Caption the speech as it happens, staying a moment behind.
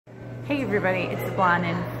Hey everybody, it's the blonde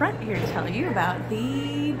in front here to tell you about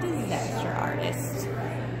The Disaster Artist.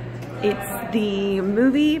 It's the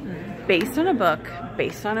movie based on a book,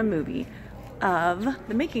 based on a movie of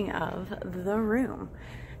the making of The Room.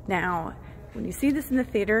 Now, when you see this in the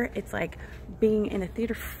theater, it's like being in a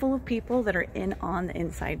theater full of people that are in on the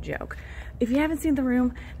inside joke. If you haven't seen The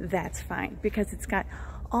Room, that's fine, because it's got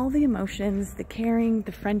all the emotions, the caring,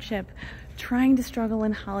 the friendship, trying to struggle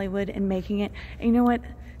in Hollywood and making it. And you know what?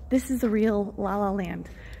 This is the real La La Land.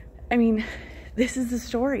 I mean, this is the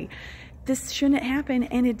story. This shouldn't happen,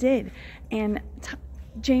 and it did. And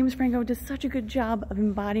James Franco does such a good job of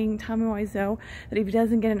embodying Tommy Wiseau that if he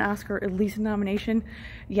doesn't get an Oscar or at least a nomination,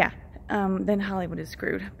 yeah, then Hollywood is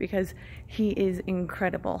screwed, because he is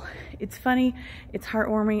incredible. It's funny, it's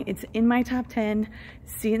heartwarming, it's in my top 10.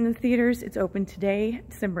 See it in the theaters. It's open today,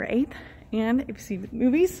 December 8th. And if you see the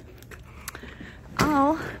movies,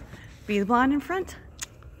 I'll be the blonde in front.